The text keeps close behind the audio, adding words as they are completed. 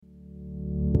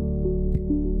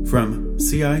From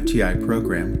CITI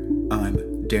Program, I'm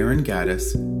Darren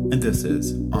Gaddis, and this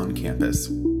is On Campus.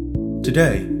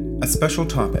 Today, a special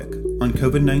topic on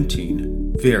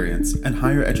COVID-19, variants, and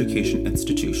higher education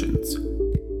institutions.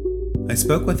 I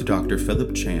spoke with Dr.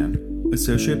 Philip Chan,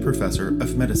 Associate Professor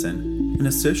of Medicine and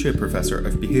Associate Professor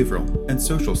of Behavioral and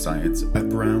Social Science at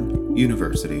Brown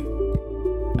University.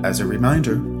 As a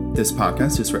reminder, this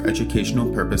podcast is for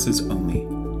educational purposes only.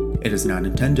 It is not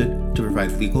intended to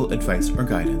provide legal advice or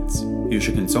guidance. You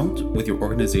should consult with your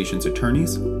organization's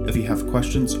attorneys if you have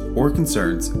questions or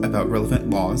concerns about relevant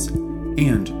laws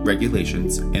and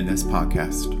regulations in this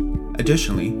podcast.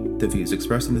 Additionally, the views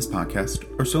expressed in this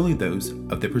podcast are solely those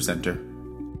of the presenter.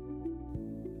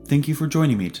 Thank you for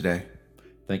joining me today.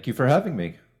 Thank you for having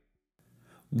me.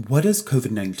 What is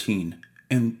COVID-19,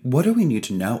 and what do we need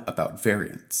to know about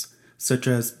variants, such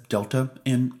as Delta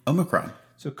and Omicron?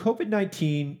 So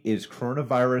COVID-19 is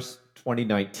coronavirus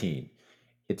 2019.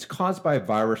 It's caused by a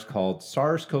virus called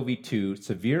SARS-CoV-2,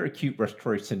 Severe Acute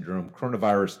Respiratory Syndrome,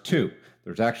 coronavirus 2.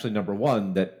 There's actually number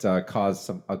one that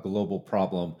caused a global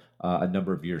problem a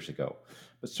number of years ago.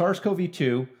 But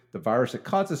SARS-CoV-2, the virus that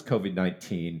causes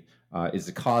COVID-19, is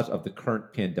the cause of the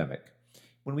current pandemic.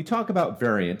 When we talk about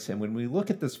variants and when we look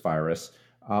at this virus,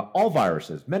 all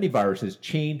viruses, many viruses,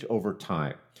 change over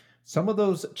time. Some of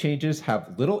those changes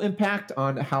have little impact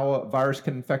on how a virus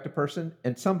can infect a person,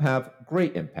 and some have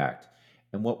great impact.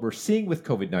 And what we're seeing with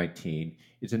COVID-19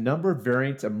 is a number of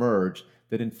variants emerge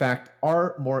that in fact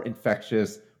are more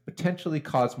infectious, potentially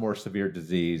cause more severe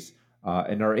disease,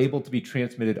 and are able to be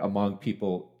transmitted among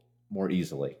people more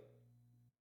easily.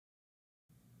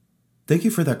 Thank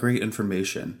you for that great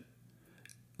information.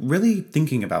 Really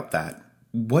thinking about that,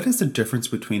 what is the difference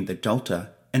between the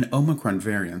Delta and Omicron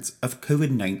variants of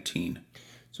COVID-19?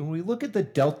 So when we look at the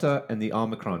Delta and the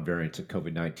Omicron variants of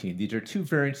COVID-19, these are two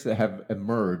variants that have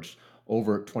emerged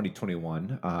over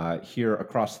 2021 here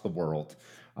across the world.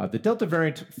 The Delta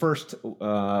variant first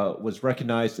was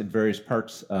recognized in various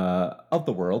parts of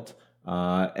the world,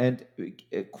 and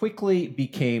it quickly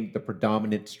became the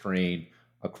predominant strain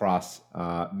across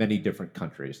many different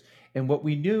countries. And what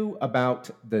we knew about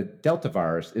the Delta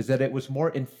virus is that it was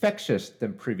more infectious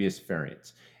than previous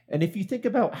variants. And if you think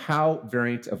about how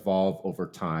variants evolve over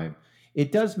time,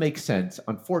 it does make sense,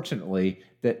 unfortunately,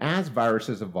 that as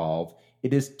viruses evolve,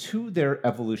 it is to their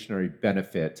evolutionary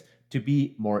benefit to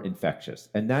be more infectious.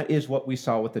 And that is what we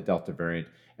saw with the Delta variant,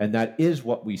 and that is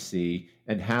what we see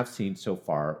and have seen so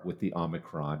far with the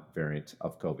Omicron variant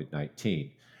of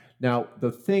COVID-19. Now,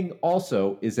 the thing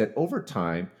also is that over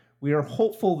time, we are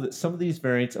hopeful that some of these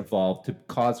variants evolve to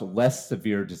cause less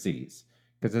severe disease.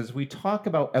 Because as we talk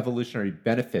about evolutionary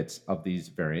benefits of these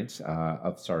variants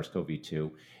of SARS-CoV-2,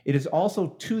 it is also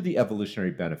to the evolutionary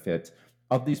benefit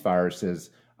of these viruses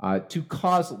to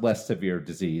cause less severe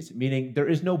disease, meaning there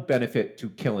is no benefit to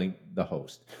killing the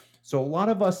host. So a lot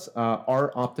of us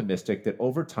are optimistic that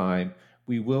over time,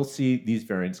 we will see these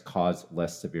variants cause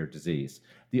less severe disease.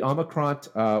 The Omicron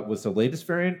was the latest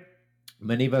variant.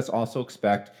 Many of us also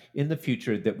expect in the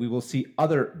future that we will see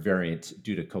other variants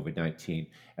due to COVID-19.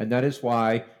 And that is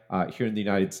why here in the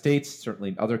United States, certainly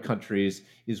in other countries,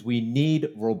 is we need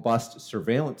robust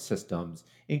surveillance systems,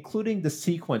 including the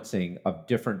sequencing of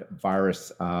different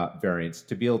virus variants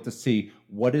to be able to see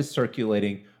what is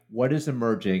circulating, what is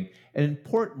emerging, and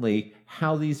importantly,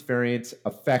 how these variants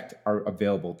affect our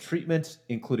available treatments,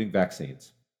 including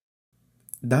vaccines.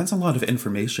 That's a lot of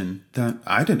information that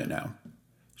I didn't know.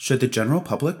 Should the general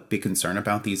public be concerned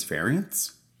about these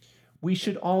variants? We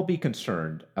should all be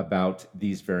concerned about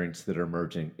these variants that are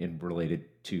emerging and related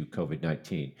to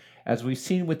COVID-19. As we've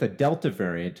seen with the Delta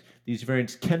variant, these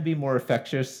variants can be more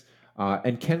infectious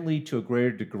and can lead to a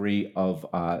greater degree of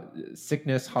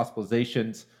sickness,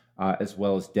 hospitalizations, as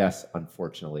well as deaths,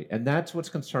 unfortunately. And that's what's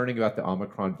concerning about the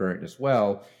Omicron variant as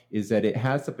well, is that it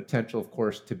has the potential, of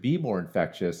course, to be more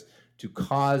infectious, to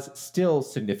cause still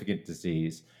significant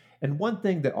disease. And one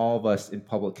thing that all of us in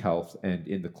public health and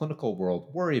in the clinical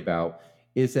world worry about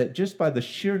is that just by the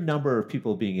sheer number of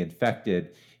people being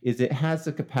infected, is it has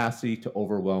the capacity to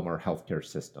overwhelm our healthcare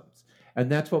systems.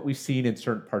 And that's what we've seen in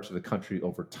certain parts of the country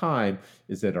over time,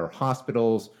 is that our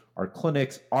hospitals, our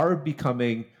clinics are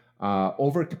becoming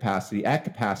over capacity, at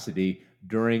capacity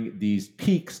during these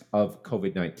peaks of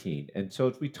COVID-19. And so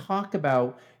as we talk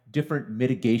about different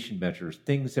mitigation measures,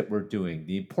 things that we're doing,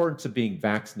 the importance of being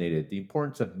vaccinated, the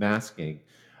importance of masking.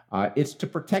 It's to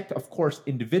protect, of course,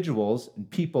 individuals and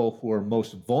people who are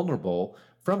most vulnerable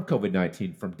from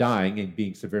COVID-19 from dying and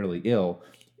being severely ill.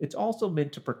 It's also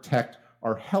meant to protect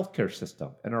our healthcare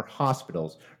system and our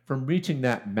hospitals from reaching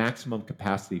that maximum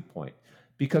capacity point.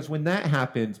 Because when that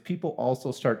happens, people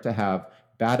also start to have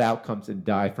bad outcomes and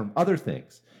die from other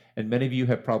things. And many of you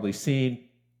have probably seen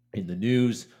in the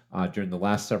news during the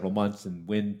last several months and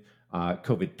when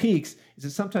COVID peaks, is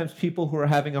that sometimes people who are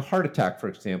having a heart attack, for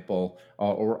example,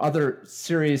 or other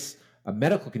serious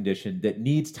medical condition that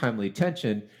needs timely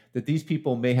attention, that these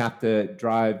people may have to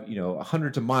drive,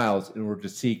 hundreds of miles in order to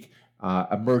seek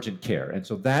emergent care. And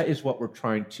so that is what we're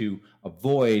trying to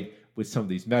avoid with some of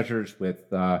these measures, with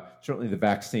certainly the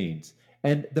vaccines.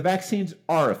 And the vaccines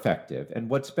are effective. And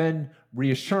what's been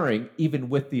reassuring, even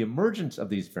with the emergence of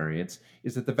these variants,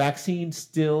 is that the vaccines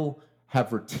still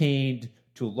have retained,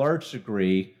 to a large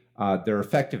degree, their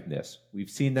effectiveness. We've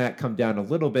seen that come down a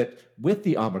little bit with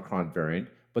the Omicron variant,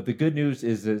 but the good news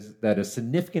is that a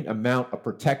significant amount of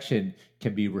protection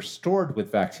can be restored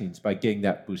with vaccines by getting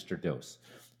that booster dose.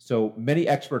 So many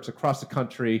experts across the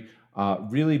country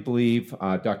really believe,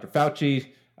 Dr.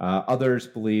 Fauci, others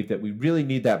believe that we really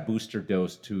need that booster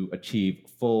dose to achieve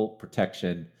full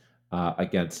protection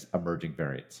against emerging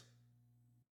variants.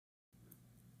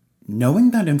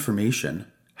 Knowing that information,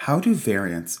 how do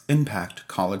variants impact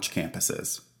college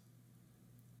campuses?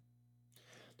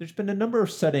 There's been a number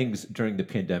of settings during the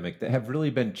pandemic that have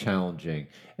really been challenging,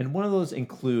 and one of those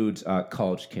includes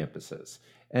college campuses.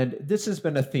 And this has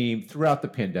been a theme throughout the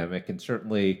pandemic and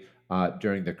certainly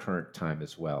during the current time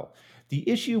as well. The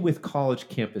issue with college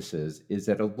campuses is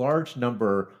that a large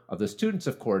number of the students,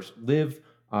 of course, live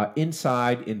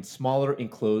inside in smaller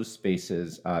enclosed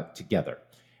spaces together.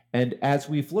 And as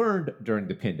we've learned during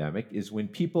the pandemic is when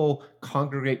people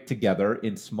congregate together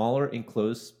in smaller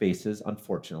enclosed spaces,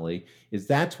 unfortunately, is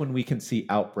that's when we can see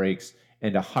outbreaks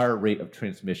and a higher rate of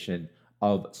transmission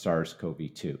of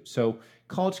SARS-CoV-2. So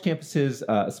college campuses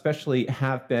especially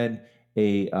have been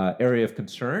a area of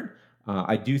concern.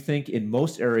 I do think in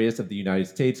most areas of the United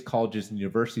States, colleges and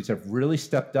universities have really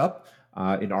stepped up.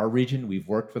 In our region, we've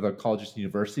worked with our colleges and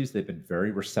universities. They've been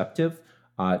very receptive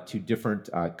to different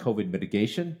COVID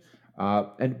mitigation.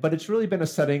 But it's really been a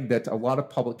setting that a lot of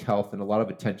public health and a lot of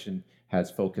attention has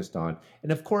focused on.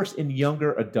 And of course, in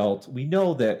younger adults, we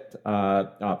know that,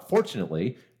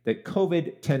 fortunately, that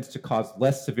COVID tends to cause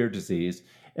less severe disease.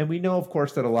 And we know, of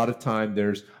course, that a lot of time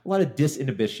there's a lot of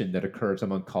disinhibition that occurs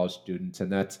among college students.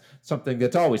 And that's something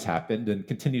that's always happened and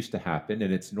continues to happen.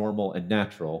 And it's normal and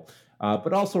natural,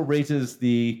 but also raises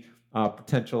the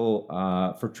potential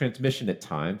for transmission at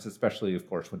times, especially, of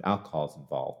course, when alcohol is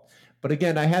involved. But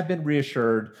again, I have been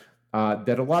reassured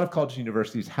that a lot of colleges and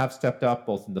universities have stepped up,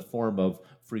 both in the form of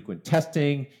frequent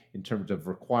testing, in terms of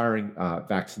requiring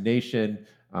vaccination,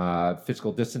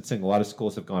 physical distancing. A lot of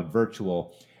schools have gone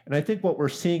virtual. And I think what we're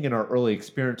seeing in our early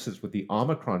experiences with the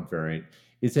Omicron variant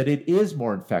is that it is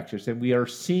more infectious, and we are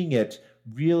seeing it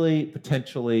really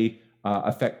potentially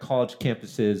affect college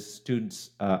campuses,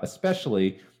 students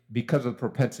especially, because of the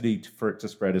propensity for it to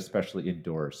spread, especially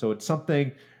indoors. So it's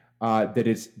something that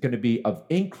is going to be of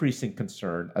increasing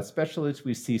concern, especially as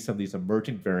we see some of these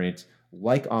emerging variants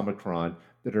like Omicron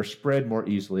that are spread more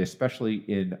easily, especially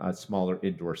in smaller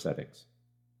indoor settings.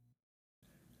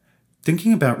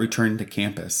 Thinking about returning to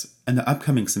campus and the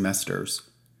upcoming semesters,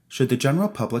 should the general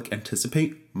public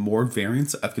anticipate more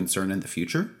variants of concern in the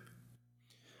future?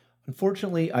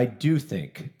 Unfortunately, I do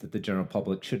think that the general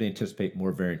public should anticipate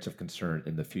more variants of concern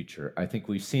in the future. I think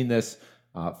we've seen this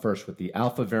first with the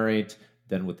Alpha variant,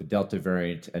 then with the Delta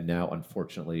variant, and now,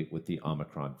 unfortunately, with the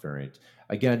Omicron variant.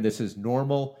 Again, this is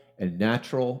normal and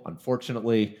natural,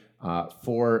 unfortunately,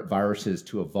 for viruses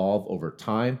to evolve over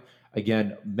time.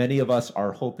 Again, many of us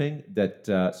are hoping that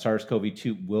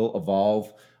SARS-CoV-2 will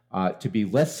evolve to be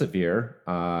less severe.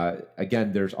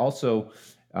 Again, there's also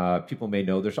people may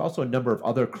know there's also a number of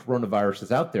other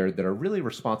coronaviruses out there that are really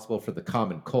responsible for the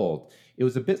common cold. It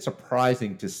was a bit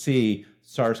surprising to see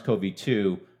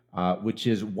SARS-CoV-2, which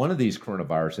is one of these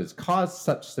coronaviruses, cause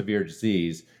such severe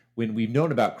disease when we've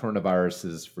known about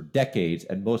coronaviruses for decades,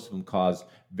 and most of them cause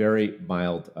very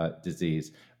mild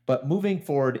disease. But moving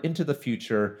forward into the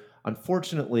future,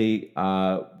 unfortunately,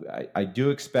 I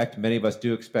do expect, many of us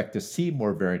do expect to see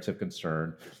more variants of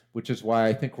concern, which is why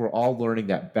I think we're all learning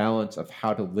that balance of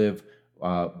how to live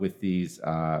with this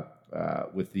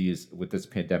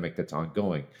pandemic that's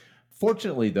ongoing.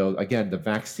 Fortunately, though, again, the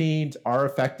vaccines are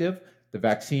effective. The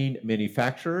vaccine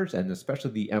manufacturers, and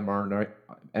especially the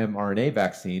mRNA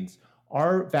vaccines,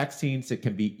 are vaccines that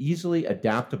can be easily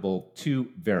adaptable to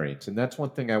variants. And that's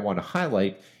one thing I want to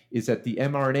highlight, is that the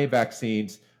mRNA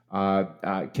vaccines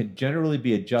can generally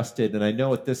be adjusted. And I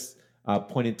know at this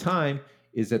point in time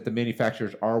is that the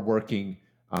manufacturers are working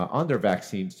on their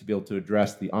vaccines to be able to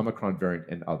address the Omicron variant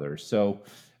and others. So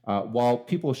while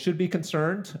people should be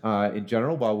concerned in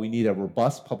general, while we need a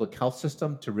robust public health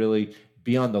system to really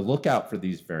be on the lookout for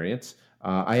these variants,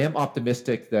 I am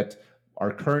optimistic that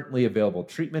our currently available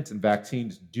treatments and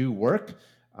vaccines do work,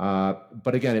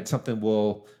 but again, it's something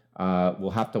we'll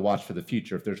have to watch for the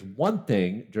future. If there's one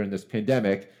thing during this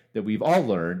pandemic that we've all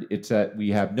learned, it's that we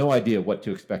have no idea what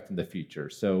to expect in the future.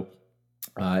 So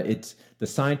it's the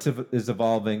science is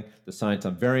evolving, the science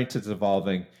on variants is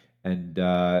evolving, and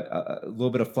a little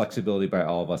bit of flexibility by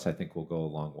all of us, I think, will go a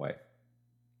long way.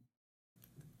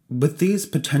 With these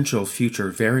potential future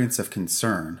variants of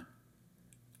concern,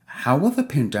 how will the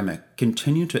pandemic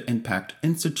continue to impact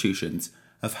institutions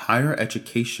of higher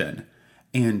education?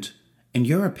 And, in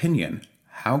your opinion,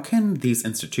 how can these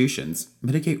institutions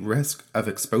mitigate risk of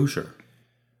exposure?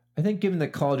 I think given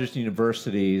that colleges and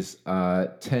universities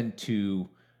tend to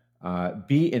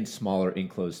be in smaller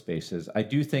enclosed spaces, I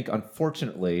do think,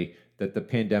 unfortunately, that the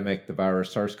pandemic, the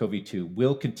virus SARS-CoV-2,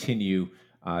 will continue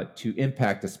to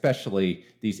impact especially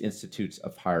these institutes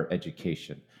of higher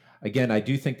education. Again, I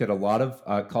do think that a lot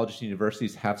of colleges and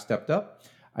universities have stepped up.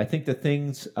 I think the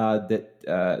things that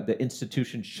the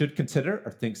institutions should consider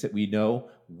are things that we know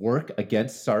work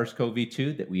against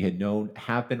SARS-CoV-2, that we had known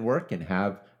have been work and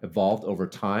have evolved over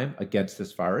time against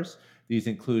this virus. These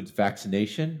includes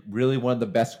vaccination, really one of the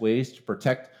best ways to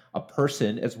protect a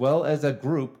person as well as a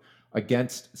group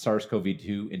against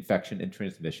SARS-CoV-2 infection and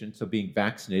transmission. So being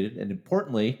vaccinated, and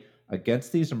importantly,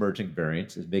 against these emerging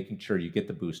variants, is making sure you get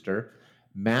the booster.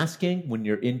 Masking when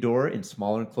you're indoor in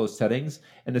smaller enclosed settings,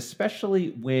 and especially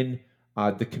when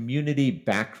the community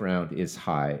background is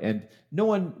high. And no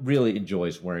one really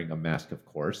enjoys wearing a mask, of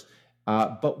course,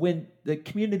 but when the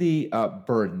community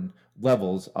burden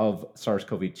levels of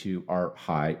SARS-CoV-2 are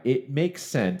high, it makes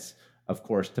sense, of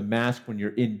course, to mask when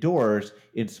you're indoors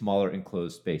in smaller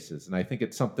enclosed spaces. And I think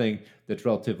it's something that's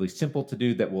relatively simple to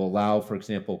do that will allow, for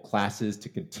example, classes to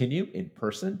continue in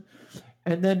person.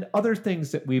 And then other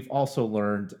things that we've also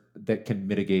learned that can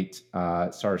mitigate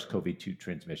SARS-CoV-2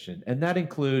 transmission. And that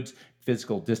includes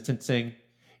physical distancing.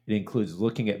 It includes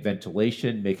looking at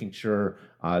ventilation, making sure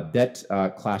that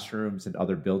classrooms and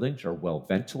other buildings are well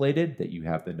ventilated, that you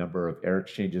have the number of air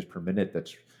exchanges per minute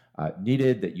that's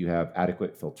needed, that you have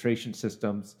adequate filtration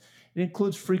systems. It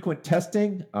includes frequent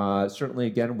testing, certainly,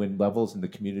 again, when levels in the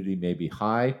community may be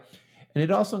high. And it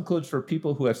also includes, for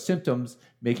people who have symptoms,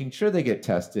 making sure they get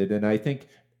tested. And I think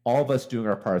all of us doing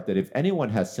our part, that if anyone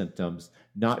has symptoms,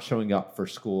 not showing up for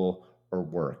school or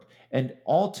work. And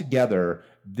altogether,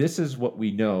 this is what we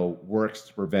know works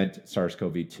to prevent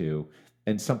SARS-CoV-2,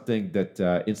 and something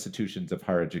that institutions of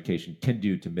higher education can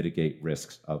do to mitigate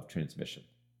risks of transmission.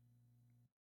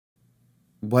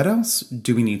 What else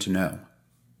do we need to know?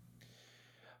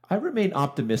 I remain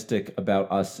optimistic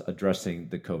about us addressing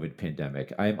the COVID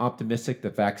pandemic. I am optimistic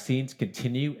that vaccines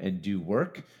continue and do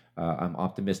work. I'm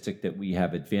optimistic that we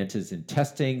have advances in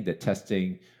testing, that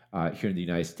testing here in the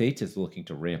United States is looking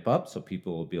to ramp up so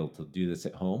people will be able to do this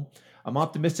at home. I'm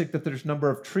optimistic that there's a number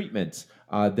of treatments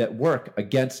that work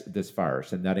against this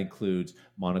virus, and that includes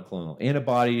monoclonal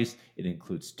antibodies. It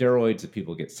includes steroids if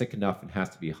people get sick enough and has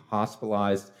to be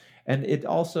hospitalized. And it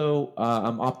also,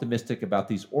 I'm optimistic about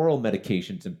these oral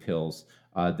medications and pills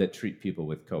that treat people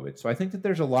with COVID. So I think that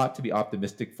there's a lot to be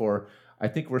optimistic for. I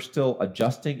think we're still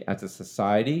adjusting as a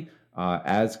society,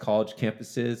 as college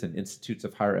campuses and institutes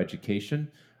of higher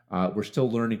education. We're still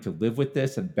learning to live with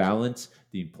this and balance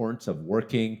the importance of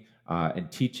working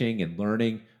and teaching and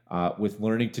learning with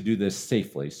learning to do this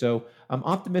safely. So I'm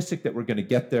optimistic that we're going to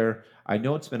get there. I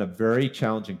know it's been a very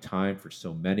challenging time for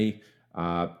so many,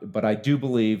 but I do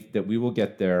believe that we will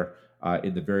get there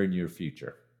in the very near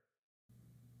future.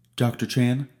 Dr.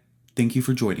 Chan, thank you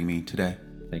for joining me today.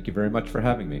 Thank you very much for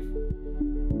having me.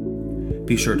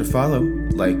 Be sure to follow,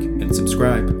 like, and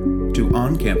subscribe to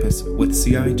On Campus with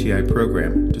CITI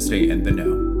program to stay in the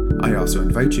know. I also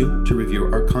invite you to review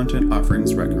our content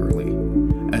offerings regularly,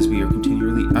 as we are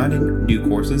continually adding new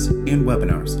courses and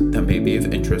webinars that may be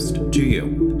of interest to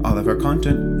you. All of our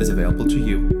content is available to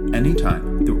you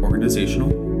anytime through organizational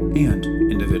and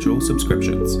individual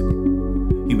subscriptions.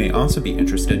 You may also be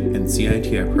interested in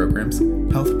CITI program's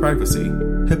Health Privacy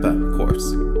HIPAA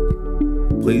course.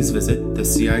 Please visit the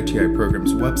CITI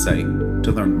program's website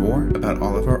to learn more about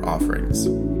all of our offerings.